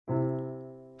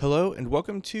Hello, and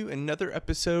welcome to another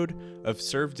episode of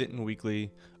Serve Denton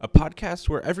Weekly, a podcast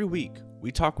where every week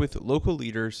we talk with local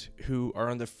leaders who are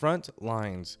on the front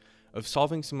lines of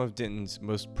solving some of Denton's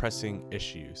most pressing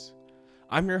issues.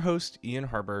 I'm your host, Ian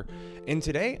Harbour, and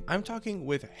today I'm talking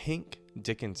with Hank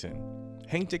Dickinson.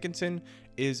 Hank Dickinson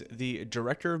is the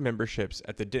Director of Memberships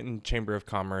at the Denton Chamber of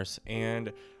Commerce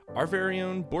and our very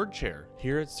own board chair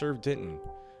here at Serve Denton.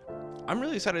 I'm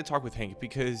really excited to talk with Hank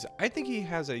because I think he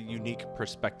has a unique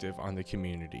perspective on the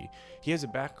community. He has a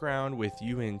background with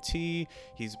UNT,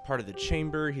 he's part of the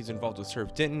chamber, he's involved with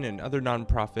Serve Denton and other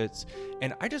nonprofits,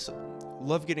 and I just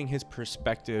love getting his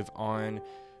perspective on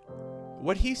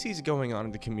what he sees going on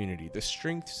in the community, the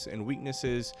strengths and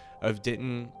weaknesses of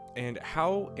Denton, and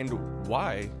how and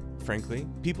why, frankly,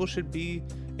 people should be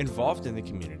involved in the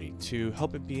community to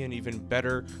help it be an even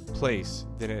better place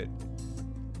than it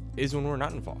is when we're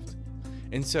not involved.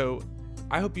 And so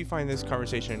I hope you find this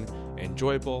conversation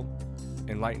enjoyable,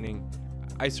 enlightening.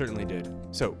 I certainly did.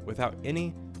 So without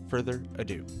any further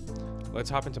ado, let's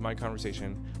hop into my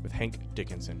conversation with Hank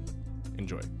Dickinson.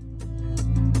 Enjoy.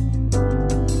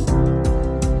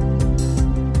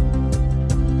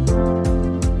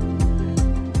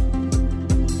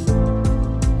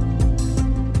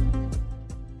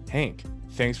 Hank,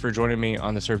 thanks for joining me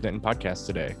on the Serve Denton podcast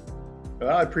today.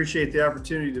 Well, I appreciate the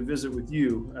opportunity to visit with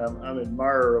you. I'm an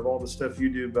admirer of all the stuff you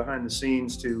do behind the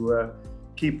scenes to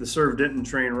keep the Serve Denton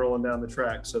train rolling down the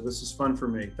track. So this is fun for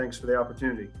me. Thanks for the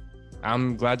opportunity.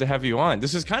 I'm glad to have you on.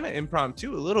 This is kind of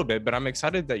impromptu a little bit, but I'm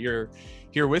excited that you're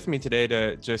here with me today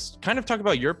to just kind of talk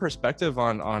about your perspective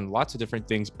on lots of different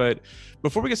things. But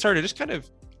before we get started, just kind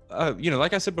of,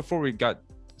 like I said before we got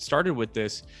started with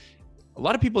this, a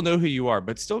lot of people know who you are,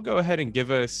 but still go ahead and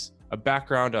give us a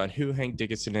background on who Hank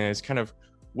Dickinson is, kind of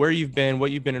where you've been, what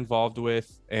you've been involved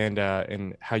with, and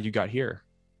how you got here.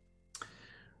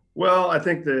 Well, I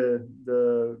think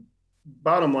the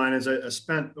bottom line is I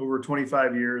spent over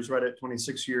 25 years, right at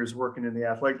 26 years, working in the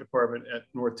athletic department at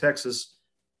North Texas.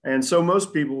 And so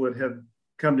most people that have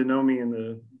come to know me in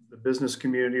the business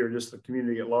community or just the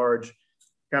community at large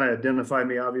kind of identify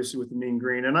me obviously with the mean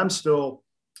green. And I'm still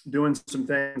doing some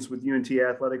things with UNT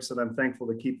athletics that I'm thankful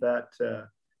to keep that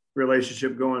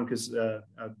relationship going because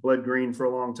I've bled green for a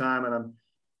long time, and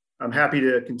I'm happy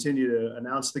to continue to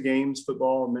announce the games,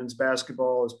 football and men's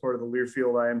basketball, as part of the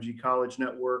Learfield IMG College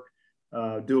Network.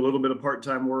 Do a little bit of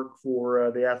part-time work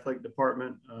for the athletic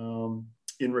department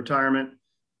in retirement,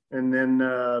 and then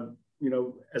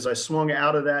as I swung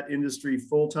out of that industry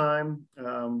full-time,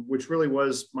 which really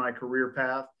was my career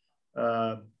path.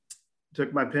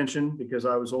 Took my pension because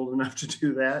I was old enough to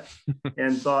do that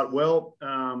and thought, well,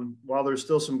 while there's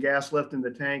still some gas left in the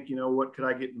tank, what could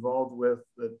I get involved with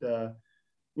that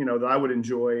I would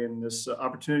enjoy? And this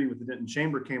opportunity with the Denton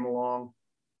Chamber came along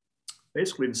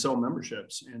basically to sell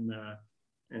memberships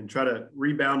and try to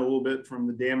rebound a little bit from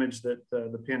the damage that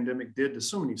the pandemic did to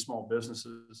so many small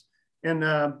businesses. And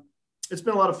it's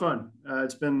been a lot of fun.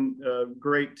 It's been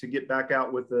great to get back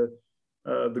out with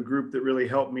the group that really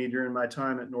helped me during my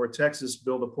time at North Texas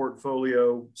build a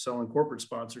portfolio selling corporate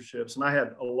sponsorships. And I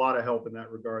had a lot of help in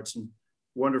that regard, some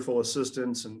wonderful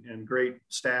assistants and great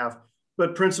staff,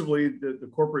 but principally the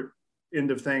corporate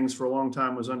end of things for a long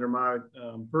time was under my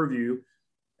purview.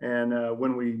 And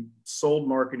when we sold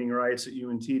marketing rights at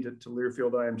UNT to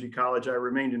Learfield IMG College, I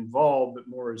remained involved, but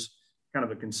more as kind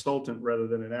of a consultant rather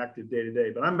than an active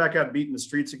day-to-day. But I'm back out beating the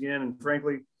streets again. And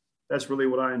frankly, that's really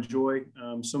what I enjoy.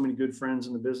 So many good friends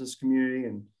in the business community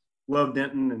and love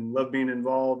Denton and love being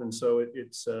involved. And so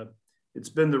it's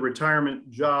been the retirement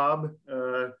job,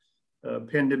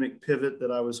 pandemic pivot that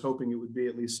I was hoping it would be,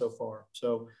 at least so far.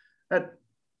 So that,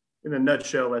 in a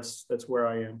nutshell, that's where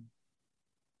I am.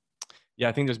 Yeah,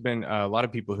 I think there's been a lot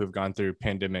of people who've gone through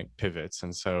pandemic pivots.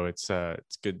 And so it's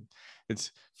good.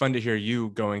 It's fun to hear you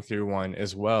going through one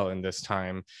as well in this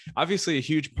time. Obviously, a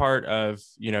huge part of,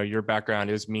 your background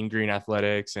is Mean Green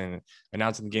Athletics and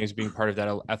announcing the games being part of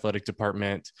that athletic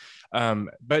department.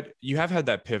 But you have had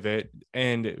that pivot,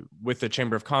 and with the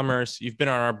Chamber of Commerce, you've been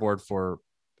on our board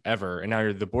forever, and now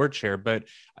you're the board chair. But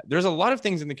there's a lot of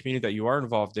things in the community that you are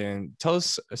involved in. Tell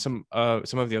us some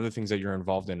of the other things that you're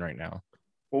involved in right now.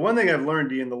 Well, one thing I've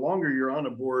learned, Ian, the longer you're on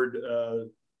a board,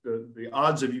 the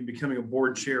odds of you becoming a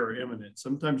board chair are imminent.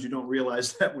 Sometimes you don't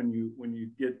realize that when you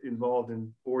get involved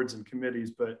in boards and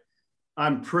committees, but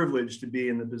I'm privileged to be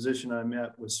in the position I'm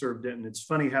at with Serve Denton. It's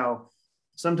funny how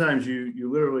sometimes you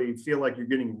literally feel like you're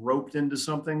getting roped into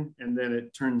something and then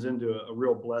it turns into a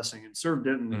real blessing. And Serve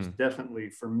Denton is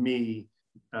definitely, for me,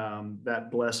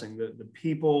 that blessing. The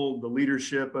people, the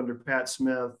leadership under Pat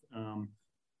Smith,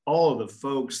 all of the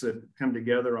folks that come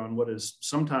together on what is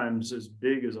sometimes as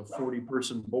big as a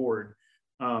 40-person board.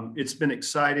 It's been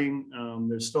exciting.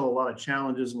 There's still a lot of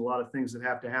challenges and a lot of things that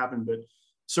have to happen, but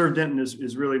Serve Denton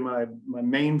is really my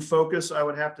main focus, I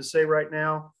would have to say right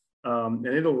now. And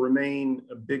it'll remain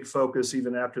a big focus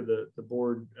even after the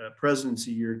board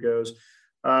presidency year goes.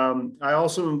 I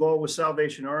also involved with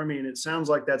Salvation Army, and it sounds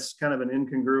like that's kind of an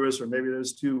incongruous, or maybe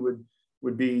those two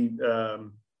would be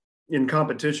in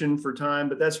competition for time,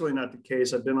 but that's really not the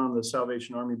case. I've been on the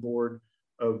Salvation Army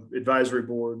advisory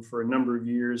board for a number of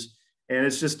years, and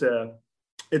it's just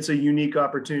it's a unique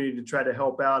opportunity to try to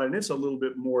help out. And it's a little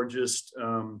bit more just,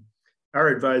 our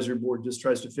advisory board just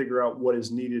tries to figure out what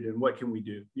is needed and what can we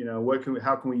do,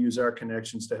 how can we use our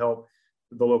connections to help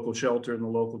the local shelter and the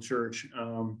local church.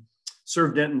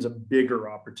 Serve Denton's a bigger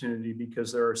opportunity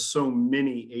because there are so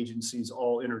many agencies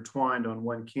all intertwined on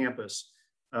one campus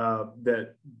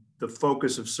that the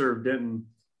focus of Serve Denton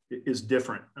is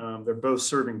different. They're both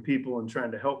serving people and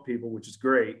trying to help people, which is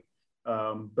great.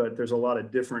 But there's a lot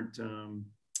of different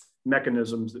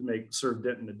mechanisms that make Serve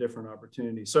Denton a different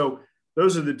opportunity. So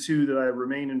those are the two that I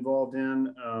remain involved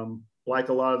in. Like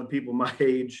a lot of the people my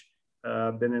age,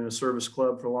 been in a service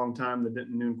club for a long time, the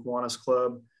Denton Noon Kiwanis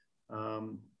Club.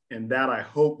 And that I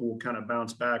hope will kind of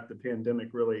bounce back. The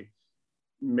pandemic really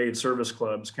made service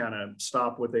clubs kind of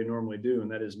stop what they normally do, and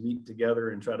that is meet together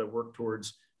and try to work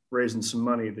towards raising some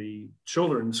money. The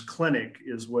Children's Clinic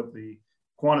is what the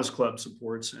Kiwanis Club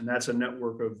supports, and that's a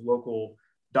network of local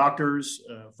doctors,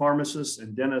 pharmacists,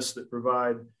 and dentists that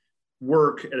provide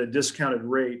work at a discounted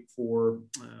rate for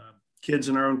kids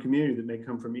in our own community that may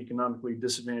come from economically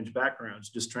disadvantaged backgrounds,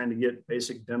 just trying to get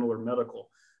basic dental or medical.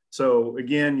 So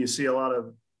again, you see a lot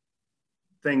of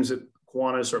things that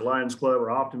Kiwanis or Lions Club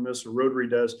or Optimus or Rotary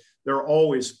does. They're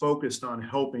always focused on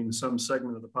helping some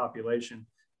segment of the population.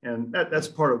 And that's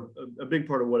a big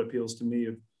part of what appeals to me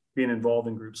of being involved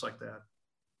in groups like that.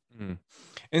 Mm.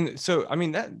 And so, I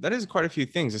mean, that is quite a few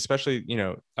things, especially,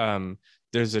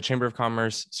 there's a Chamber of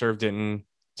Commerce, Serve Denton,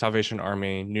 Salvation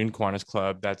Army, Noon Kiwanis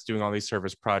Club that's doing all these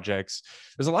service projects.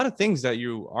 There's a lot of things that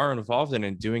you are involved in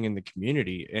and doing in the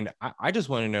community. And I just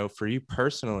want to know, for you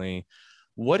personally,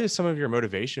 what is some of your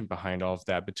motivation behind all of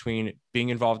that, between being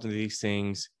involved in these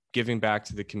things, giving back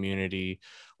to the community?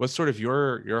 What's sort of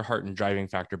your heart and driving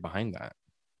factor behind that?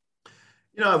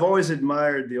 I've always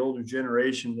admired the older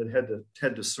generation that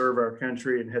had to serve our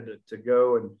country and had to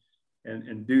go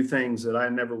and do things that I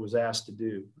never was asked to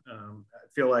do.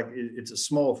 I feel like it's a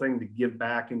small thing to give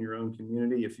back in your own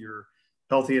community if you're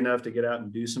healthy enough to get out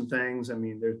and do some things. I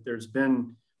mean, there's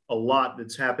been a lot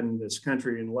that's happened in this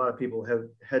country, and a lot of people have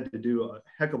had to do a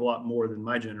heck of a lot more than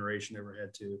my generation ever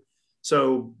had to.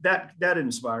 So that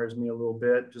inspires me a little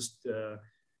bit.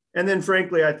 And then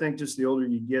frankly, I think just the older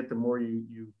you get, the more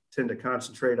you tend to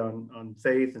concentrate on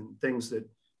faith and things that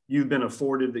you've been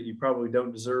afforded that you probably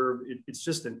don't deserve. It's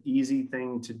just an easy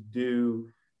thing to do,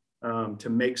 to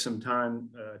make some time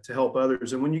to help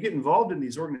others. And when you get involved in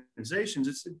these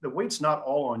organizations, the weight's not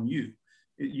all on you.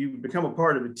 You become a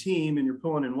part of a team and you're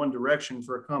pulling in one direction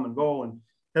for a common goal. And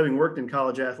having worked in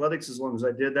college athletics as long as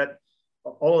I did, that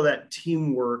all of that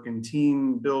teamwork and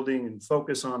team building and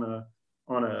focus on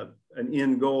an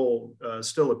end goal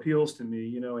still appeals to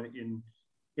me.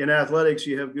 In athletics,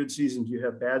 you have good seasons, you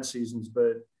have bad seasons,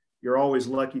 but you're always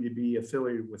lucky to be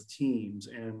affiliated with teams.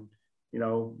 And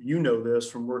this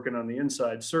from working on the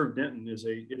inside. Serve Denton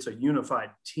it's a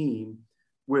unified team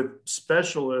with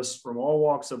specialists from all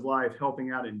walks of life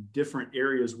helping out in different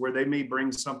areas where they may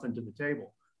bring something to the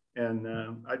table. And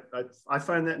I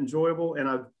find that enjoyable. And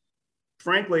I've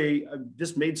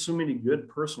just made so many good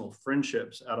personal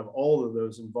friendships out of all of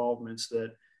those involvements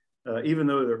that even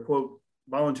though they're, quote,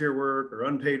 volunteer work or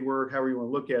unpaid work, however you want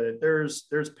to look at it, there's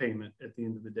payment at the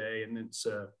end of the day. And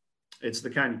it's the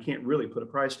kind you can't really put a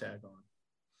price tag on.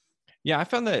 Yeah, I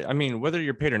found that, whether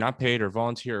you're paid or not paid or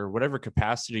volunteer or whatever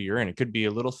capacity you're in, it could be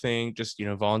a little thing, just,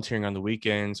 volunteering on the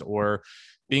weekends or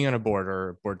being on a board or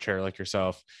a board chair like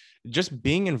yourself, just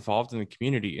being involved in the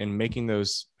community and making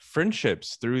those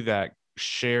friendships through that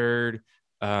shared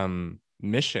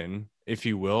mission, if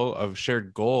you will, of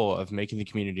shared goal of making the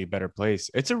community a better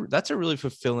place. That's a really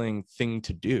fulfilling thing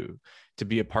to do, to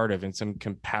be a part of in some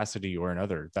capacity or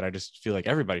another, that I just feel like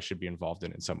everybody should be involved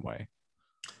in some way.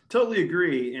 Totally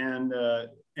agree. And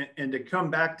to come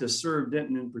back to Serve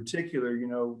Denton in particular,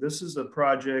 this is a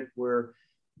project where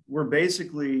we're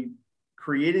basically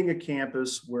creating a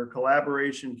campus where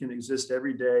collaboration can exist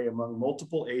every day among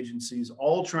multiple agencies,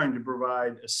 all trying to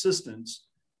provide assistance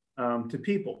to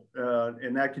people.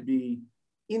 And that could be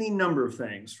any number of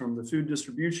things, from the food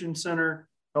distribution center,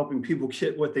 helping people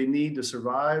get what they need to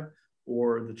survive,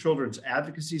 or the Children's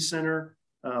Advocacy Center,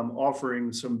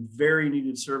 offering some very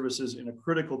needed services in a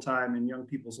critical time in young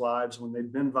people's lives when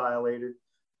they've been violated,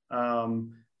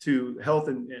 to health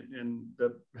and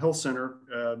the health center,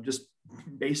 just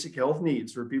basic health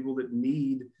needs for people that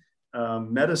need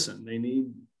medicine, they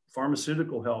need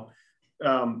pharmaceutical help.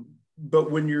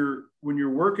 But when you're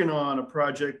working on a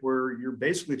project where you're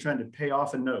basically trying to pay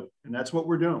off a note, and that's what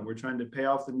we're doing, we're trying to pay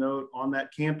off the note on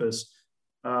that campus.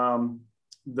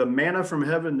 The manna from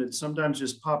heaven that sometimes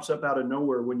just pops up out of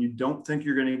nowhere when you don't think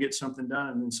you're going to get something done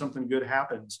and then something good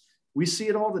happens. We see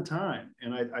it all the time.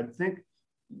 And I think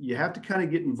you have to kind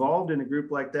of get involved in a group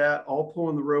like that, all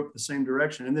pulling the rope the same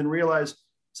direction, and then realize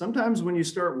sometimes when you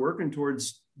start working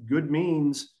towards good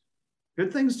means,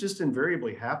 good things just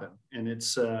invariably happen. And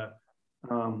it's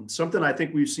something I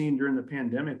think we've seen during the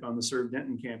pandemic on the Serve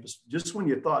Denton campus. Just when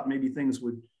you thought maybe things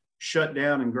would shut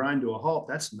down and grind to a halt,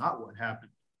 that's not what happened.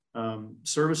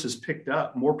 Services picked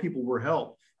up, more people were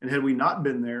helped. And had we not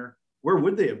been there, where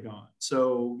would they have gone?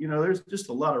 So, there's just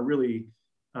a lot of really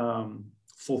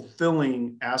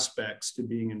fulfilling aspects to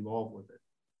being involved with it.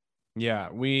 Yeah,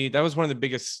 that was one of the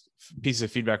biggest pieces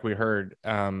of feedback we heard,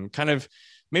 kind of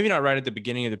maybe not right at the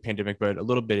beginning of the pandemic, but a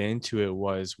little bit into it,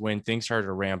 was when things started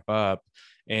to ramp up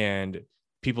and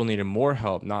people needed more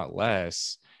help, not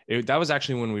less. That was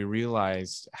actually when we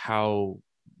realized how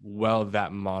well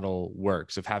that model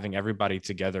works, of having everybody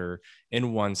together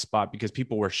in one spot, because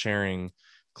people were sharing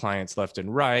clients left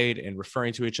and right and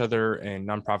referring to each other, and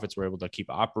nonprofits were able to keep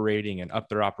operating and up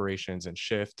their operations and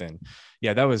shift. And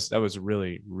yeah, that was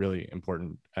really, really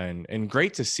important and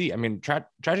great to see. I mean,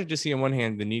 tragic to see on one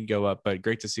hand the need go up, but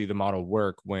great to see the model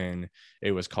work when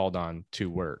it was called on to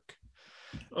work.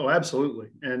 Oh, absolutely.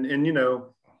 And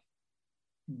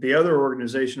the other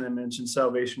organization I mentioned,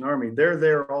 Salvation Army, they're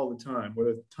there all the time,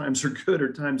 whether times are good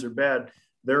or times are bad.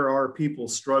 There are people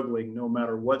struggling no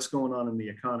matter what's going on in the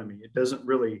economy. It doesn't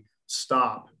really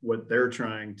stop what they're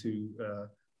trying to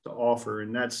offer.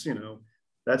 And that's,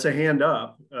 that's a hand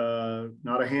up,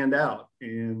 not a handout.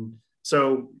 And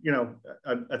so,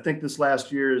 I think this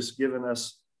last year has given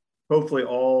us hopefully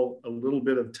all a little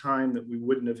bit of time that we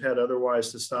wouldn't have had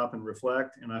otherwise to stop and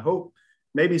reflect. And I hope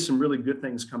maybe some really good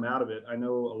things come out of it. I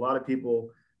know a lot of people,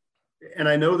 and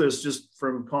I know this just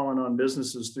from calling on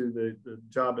businesses through the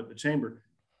job at the chamber,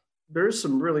 there's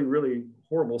some really, really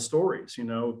horrible stories,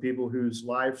 people whose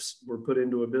lives were put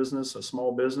into a business, a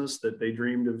small business that they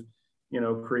dreamed of,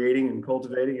 creating and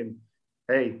cultivating. And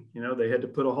hey, they had to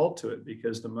put a halt to it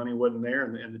because the money wasn't there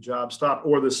and the job stopped,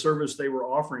 or the service they were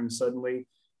offering suddenly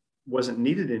wasn't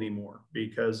needed anymore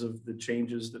because of the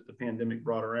changes that the pandemic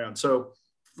brought around. So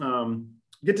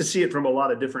get to see it from a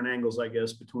lot of different angles, I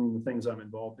guess, between the things I'm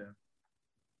involved in.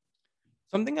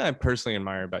 Something I personally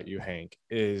admire about you, Hank,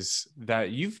 is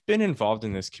that you've been involved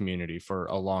in this community for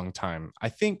a long time. I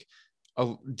think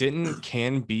Denton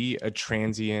can be a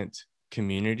transient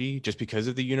community just because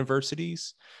of the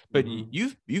universities, but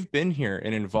you've been here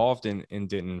and involved in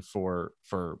Denton for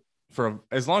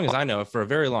as long as I know, for a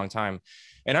very long time.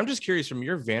 And I'm just curious, from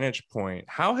your vantage point,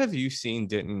 how have you seen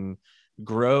Denton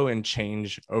grow and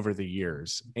change over the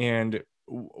years? And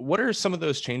what are some of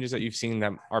those changes that you've seen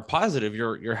that are positive,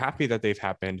 you're happy that they've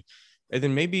happened? And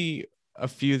then maybe a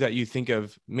few that you think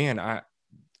of, man,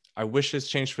 I wish this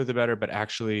changed for the better, but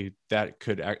actually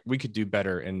we could do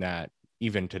better in that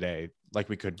even today, like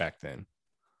we could back then.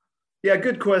 Yeah,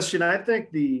 good question. I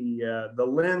think the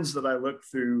lens that I looked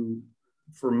through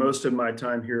for most of my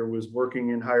time here was working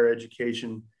in higher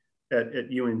education at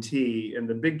UNT. And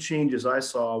the big changes I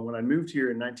saw when I moved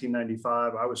here in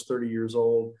 1995, I was 30 years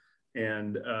old.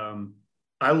 And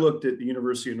I looked at the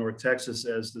University of North Texas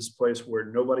as this place where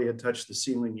nobody had touched the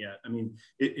ceiling yet. I mean,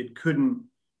 it couldn't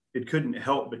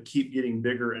help but keep getting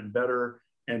bigger and better.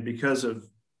 And because of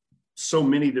so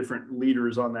many different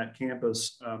leaders on that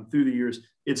campus through the years,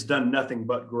 it's done nothing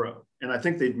but grow. And I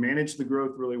think they've managed the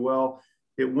growth really well.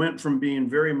 It went from being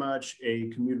very much a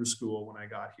commuter school when I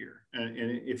got here. And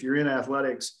if you're in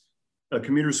athletics, a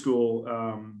commuter school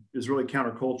is really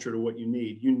counterculture to what you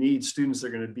need. You need students that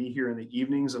are going to be here in the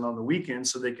evenings and on the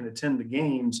weekends so they can attend the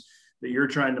games that you're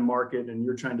trying to market and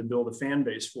you're trying to build a fan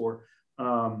base for.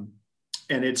 And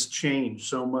it's changed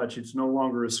so much. It's no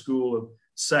longer a school of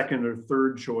second or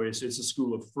third choice. It's a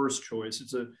school of first choice.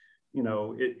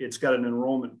 It's got an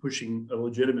enrollment pushing a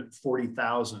legitimate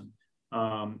 40,000.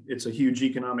 It's a huge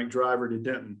economic driver to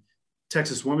Denton.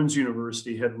 Texas Women's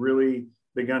University had really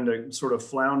begun to sort of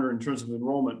flounder in terms of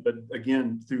enrollment, but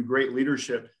again, through great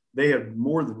leadership, they have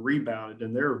more than rebounded,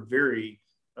 and they're a very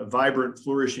vibrant,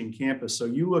 flourishing campus. So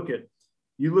you look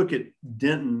at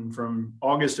Denton from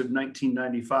August of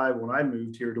 1995 when I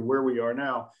moved here to where we are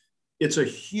now. it's a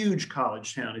huge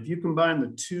college town. If you combine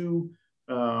the two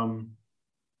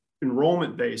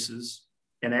enrollment bases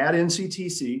and add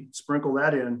NCTC, sprinkle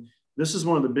that in, this is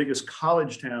one of the biggest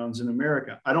college towns in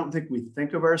America. I don't think we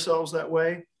think of ourselves that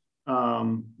way,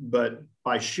 but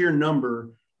by sheer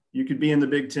number, you could be in the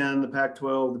Big Ten, the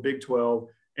Pac-12, the Big 12,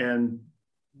 and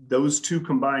those two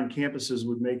combined campuses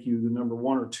would make you the number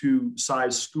one or two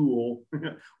size school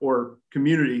or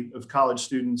community of college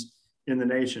students in the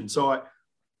nation. So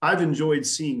I've enjoyed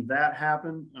seeing that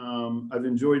happen. I've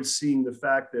enjoyed seeing the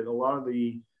fact that a lot of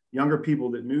the younger people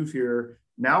that move here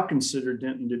now consider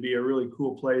Denton to be a really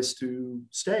cool place to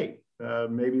stay.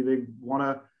 Maybe they want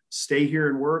to stay here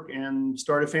and work and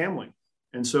start a family.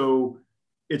 And so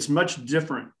it's much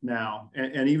different now.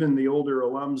 And even the older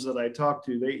alums that I talk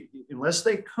to, unless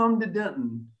they come to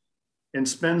Denton and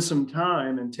spend some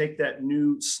time and take that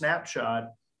new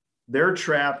snapshot, they're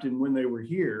trapped in when they were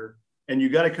here. And you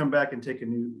got to come back and take a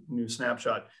new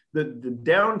snapshot. The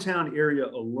downtown area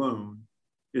alone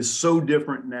is so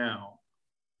different now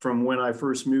from when I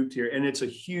first moved here. And it's a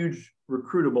huge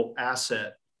recruitable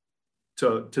asset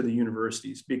to the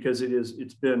universities because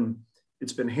it's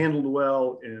been handled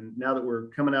well. And now that we're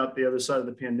coming out the other side of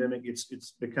the pandemic, it's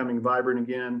becoming vibrant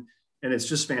again. And it's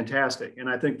just fantastic. And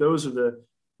I think those are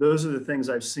the things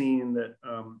I've seen that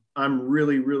I'm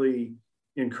really, really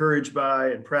encouraged by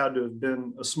and proud to have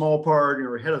been a small part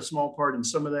or had a small part in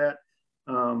some of that.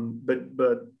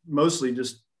 But mostly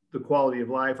just the quality of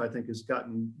life, I think, has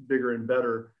gotten bigger and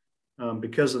better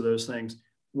because of those things.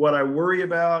 What I worry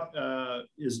about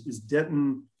is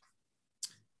Denton.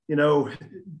 You know,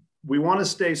 we want to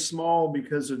stay small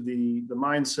because of the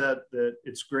mindset that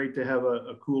it's great to have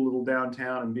a cool little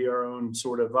downtown and be our own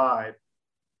sort of vibe.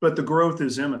 But the growth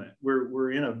is imminent.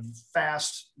 We're in a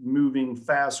fast moving,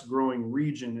 fast growing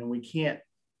region, and we can't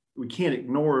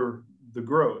ignore the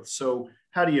growth. So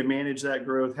how do you manage that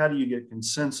growth? How do you get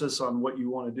consensus on what you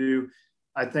want to do?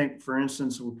 I think, for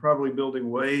instance, we're probably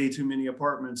building way too many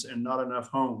apartments and not enough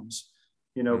homes.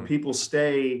 You know, people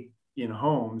stay in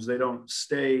homes, they don't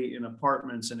stay in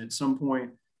apartments. And at some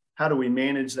point, how do we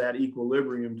manage that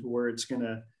equilibrium to where it's going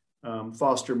to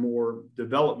foster more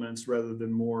developments rather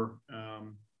than more,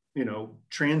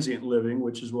 transient living,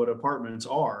 which is what apartments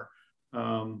are.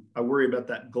 I worry about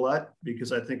that glut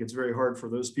because I think it's very hard for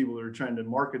those people that are trying to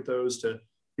market those to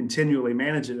continually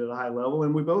manage it at a high level.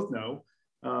 And we both know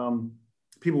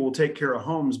people will take care of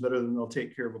homes better than they'll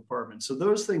take care of apartments. So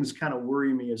those things kind of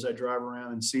worry me as I drive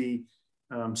around and see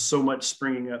so much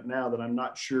springing up now that I'm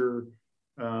not sure,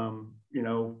 for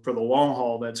the long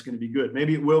haul, that's going to be good.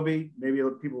 Maybe it will be. Maybe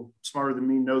people smarter than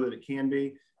me know that it can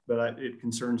be, but it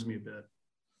concerns me a bit.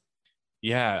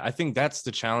 Yeah, I think that's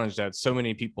the challenge that so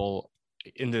many people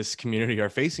in this community are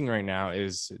facing right now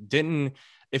is Denton.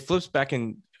 It flips back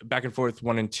and forth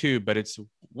 1 and 2, but it's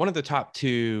one of the top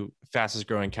 2 fastest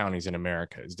growing counties in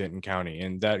America is Denton County.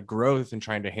 And that growth and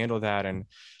trying to handle that, and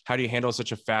how do you handle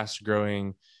such a fast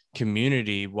growing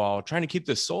community while trying to keep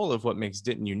the soul of what makes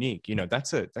Denton unique? You know,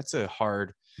 that's a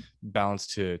hard balance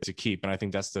to keep. And I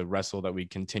think that's the wrestle that we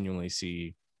continually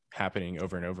see happening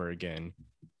over and over again.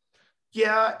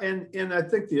 Yeah, and I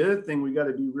think the other thing we got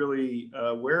to be really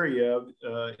wary of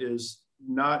is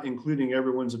not including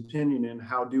everyone's opinion in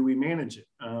how do we manage it.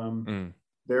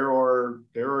 There are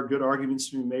good arguments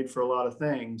to be made for a lot of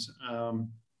things.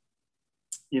 I'm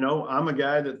a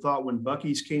guy that thought when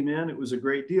Buc-ee's came in, it was a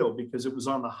great deal because it was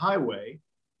on the highway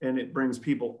and it brings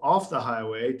people off the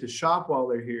highway to shop while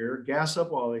they're here, gas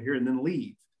up while they're here, and then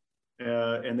leave.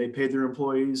 And they paid their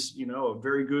employees, a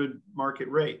very good market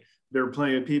rate. There were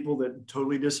plenty of people that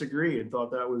totally disagree and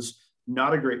thought that was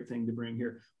not a great thing to bring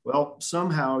here. Well,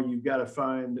 somehow you've got to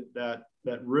find that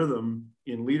rhythm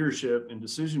in leadership and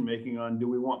decision making on, do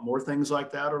we want more things like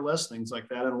that or less things like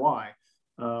that, and why?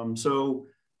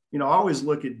 I always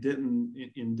look at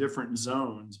Denton in different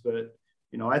zones, but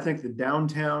I think the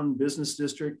downtown business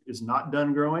district is not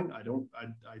done growing. I don't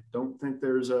think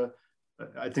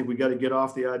I think we got to get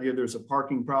off the idea there's a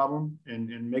parking problem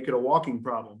and make it a walking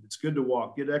problem. It's good to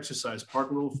walk, get exercise, park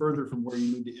a little further from where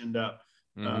you need to end up.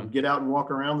 Get out and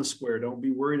walk around the square. Don't be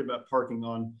worried about parking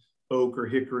on Oak or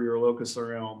Hickory or Locust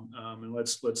or Elm, and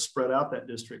let's spread out that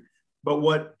district. But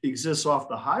what exists off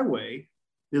the highway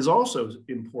is also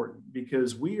important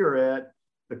because we are at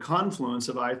the confluence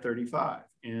of I-35.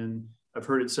 And I've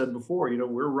heard it said before,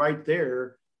 we're right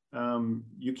there.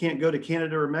 You can't go to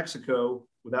Canada or Mexico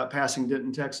without passing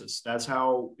Denton, Texas. That's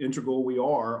how integral we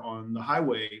are on the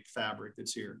highway fabric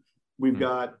that's here. We've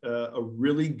got a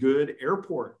really good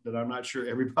airport that I'm not sure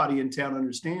everybody in town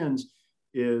understands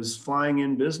is flying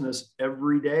in business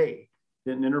every day.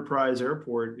 Denton Enterprise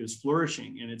Airport is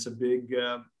flourishing, and it's a big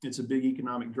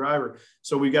economic driver.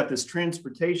 So we got this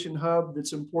transportation hub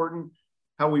that's important.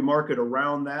 How we market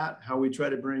around that, how we try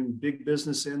to bring big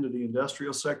business into the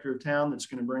industrial sector of town that's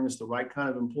going to bring us the right kind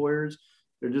of employers.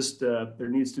 There needs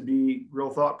to be real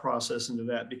thought process into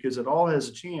that, because it all has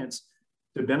a chance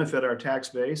to benefit our tax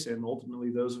base and ultimately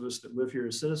those of us that live here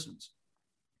as citizens.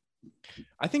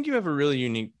 I think you have a really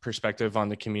unique perspective on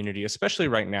the community, especially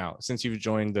right now, since you've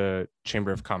joined the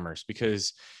Chamber of Commerce,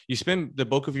 because you spent the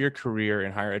bulk of your career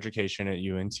in higher education at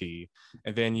UNT,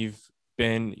 and then you've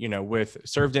been, with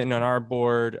Serve Denton on our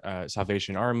board,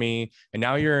 Salvation Army, and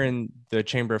now you're in the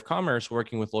Chamber of Commerce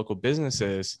working with local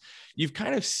businesses. You've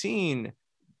kind of seen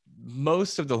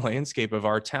most of the landscape of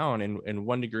our town in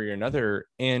one degree or another.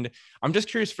 And I'm just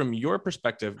curious, from your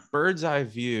perspective, bird's eye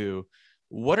view,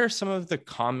 what are some of the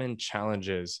common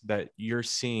challenges that you're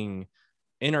seeing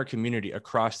in our community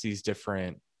across these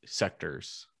different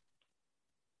sectors?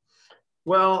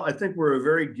 Well, I think we're a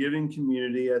very giving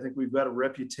community. I think we've got a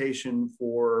reputation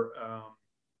for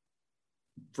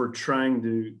trying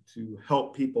to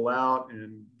help people out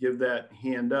and give that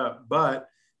hand up. But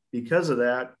because of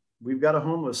that, we've got a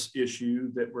homeless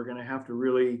issue that we're going to have to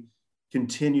really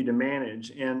continue to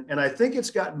manage. And I think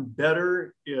it's gotten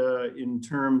better in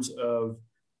terms of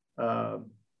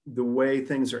the way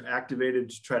things are activated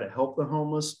to try to help the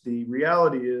homeless. The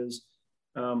reality is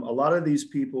a lot of these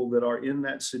people that are in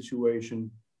that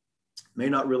situation may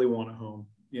not really want a home.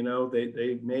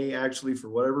 They may actually, for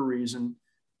whatever reason,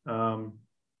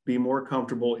 be more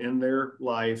comfortable in their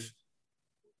life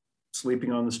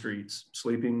sleeping on the streets,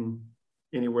 sleeping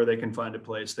anywhere they can find a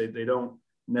place. They don't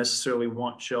necessarily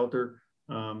want shelter.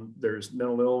 There's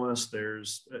mental illness,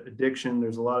 there's addiction,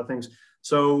 there's a lot of things.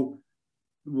 So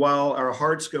while our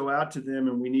hearts go out to them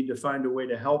and we need to find a way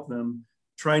to help them,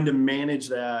 trying to manage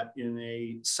that in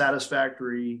a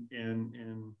satisfactory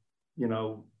and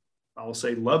I'll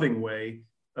say loving way,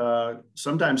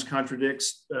 sometimes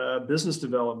contradicts business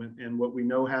development and what we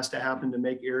know has to happen to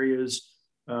make areas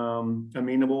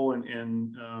amenable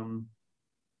and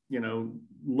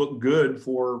look good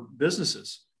for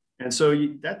businesses. And so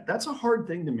that's a hard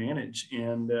thing to manage.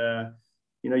 And,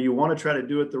 you want to try to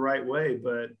do it the right way.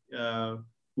 But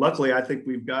luckily, I think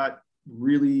we've got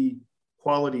really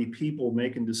quality people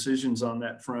making decisions on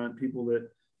that front. People that,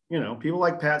 people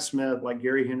like Pat Smith, like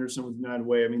Gary Henderson with United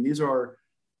Way. I mean, these are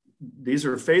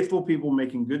faithful people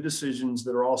making good decisions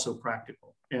that are also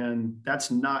practical. And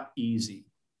that's not easy.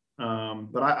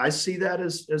 But I see that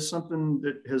as something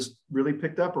that has really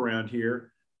picked up around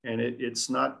here, and it's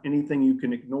not anything you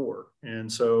can ignore.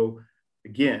 And so,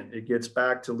 again, it gets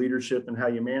back to leadership and how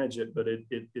you manage it, but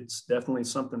it's definitely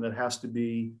something that has to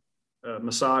be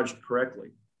massaged correctly.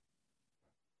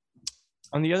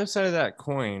 On the other side of that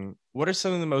coin, what are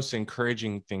some of the most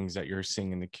encouraging things that you're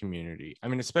seeing in the community? I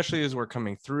mean, especially as we're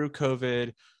coming through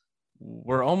COVID,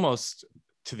 we're almost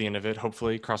to the end of it,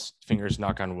 hopefully, cross fingers,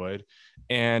 knock on wood.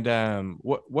 And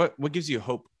what gives you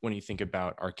hope when you think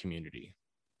about our community?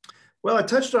 Well, I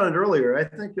touched on it earlier. I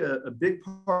think a big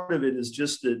part of it is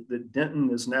just that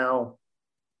Denton is now,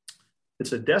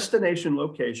 it's a destination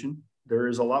location. There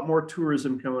is a lot more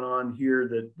tourism coming on here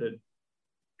that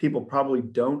people probably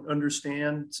don't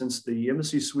understand. Since the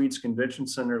Embassy Suites Convention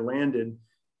Center landed,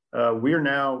 we are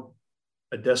now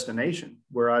a destination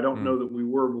where I don't know that we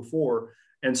were before.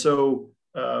 And so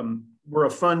we're a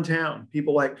fun town.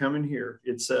 People like coming here.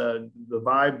 It's the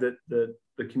vibe that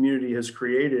the community has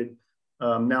created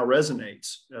now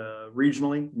resonates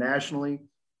regionally, nationally.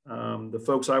 The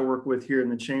folks I work with here in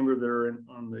the chamber that are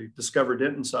on the Discover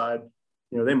Denton side,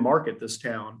 they market this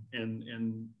town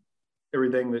and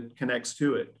everything that connects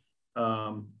to it.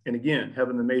 And again,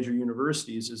 having the major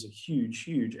universities is a huge,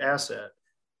 huge asset.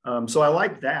 So I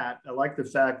like that. I like the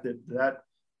fact that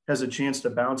has a chance to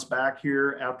bounce back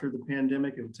here after the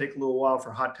pandemic. It'll take a little while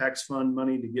for hot tax fund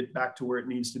money to get back to where it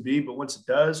needs to be. But once it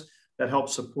does, that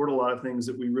helps support a lot of things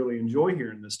that we really enjoy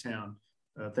here in this town,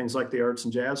 things like the Arts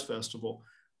and Jazz Festival.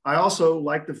 I also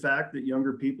like the fact that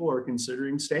younger people are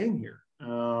considering staying here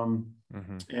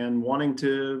and wanting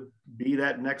to be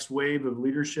that next wave of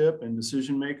leadership and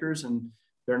decision makers. And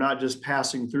they're not just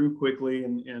passing through quickly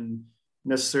and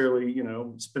necessarily,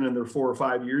 spending their 4 or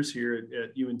 5 years here at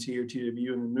UNT or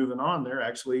TWU and then moving on. They're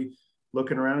actually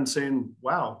looking around and saying,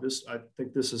 wow, I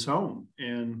think this is home.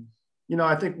 And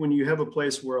I think when you have a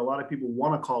place where a lot of people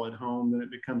want to call it home, then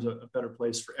it becomes a better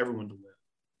place for everyone to live.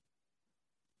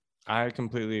 I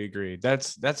completely agree.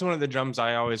 That's one of the drums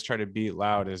I always try to beat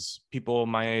loud is people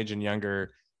my age and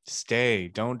younger, stay.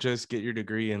 Don't just get your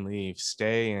degree and leave.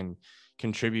 Stay and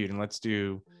contribute, and let's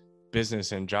do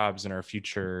business and jobs and our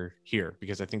future here,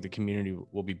 because I think the community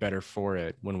will be better for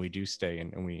it when we do stay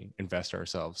and we invest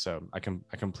ourselves. So I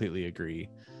completely agree.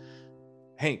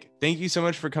 Hank, thank you so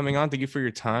much for coming on. Thank you for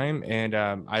your time. And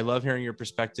I love hearing your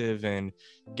perspective and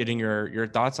getting your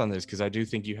thoughts on this, because I do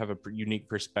think you have a unique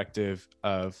perspective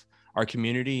of our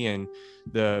community and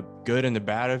the good and the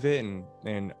bad of it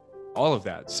and all of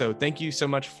that. So thank you so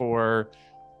much for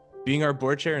being our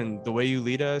board chair and the way you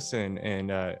lead us and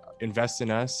invest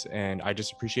in us. And I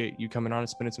just appreciate you coming on and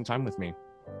spending some time with me.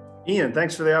 Ian,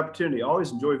 thanks for the opportunity.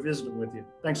 Always enjoy visiting with you.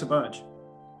 Thanks a bunch.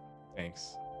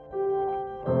 Thanks.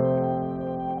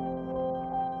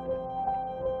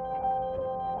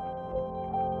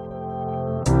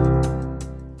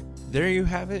 There you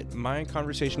have it, my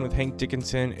conversation with Hank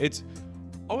Dickinson. It's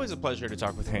always a pleasure to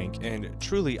talk with Hank, and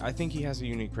truly, I think he has a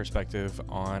unique perspective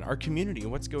on our community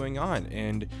and what's going on,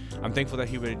 and I'm thankful that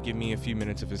he would give me a few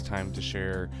minutes of his time to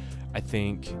share. I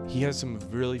think he has some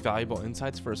really valuable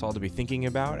insights for us all to be thinking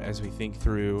about as we think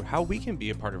through how we can be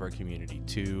a part of our community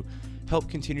to help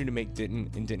continue to make Denton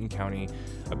and Denton County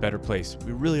a better place.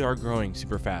 We really are growing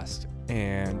super fast,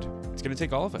 and it's going to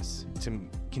take all of us to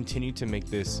continue to make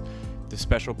this the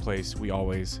special place we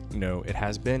always know it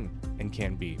has been and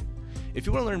can be. If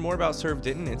you want to learn more about Serve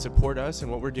Denton and support us and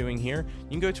what we're doing here, you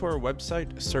can go to our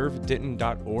website,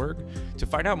 servedenton.org, to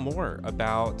find out more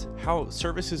about how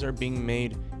services are being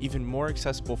made even more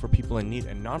accessible for people in need,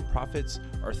 and nonprofits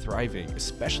are thriving,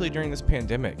 especially during this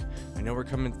pandemic. I know we're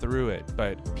coming through it,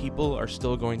 but people are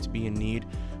still going to be in need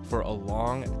for a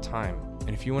long time.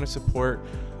 And if you want to support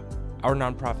our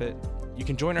nonprofit, you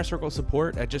can join our circle of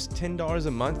support at just $10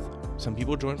 a month. Some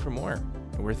people join for more,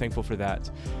 and we're thankful for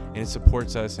that. And it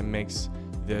supports us and makes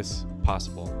this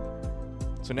possible.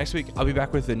 So next week, I'll be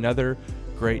back with another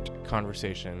great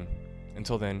conversation.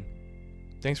 Until then,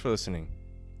 thanks for listening,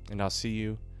 and I'll see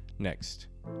you next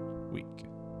week.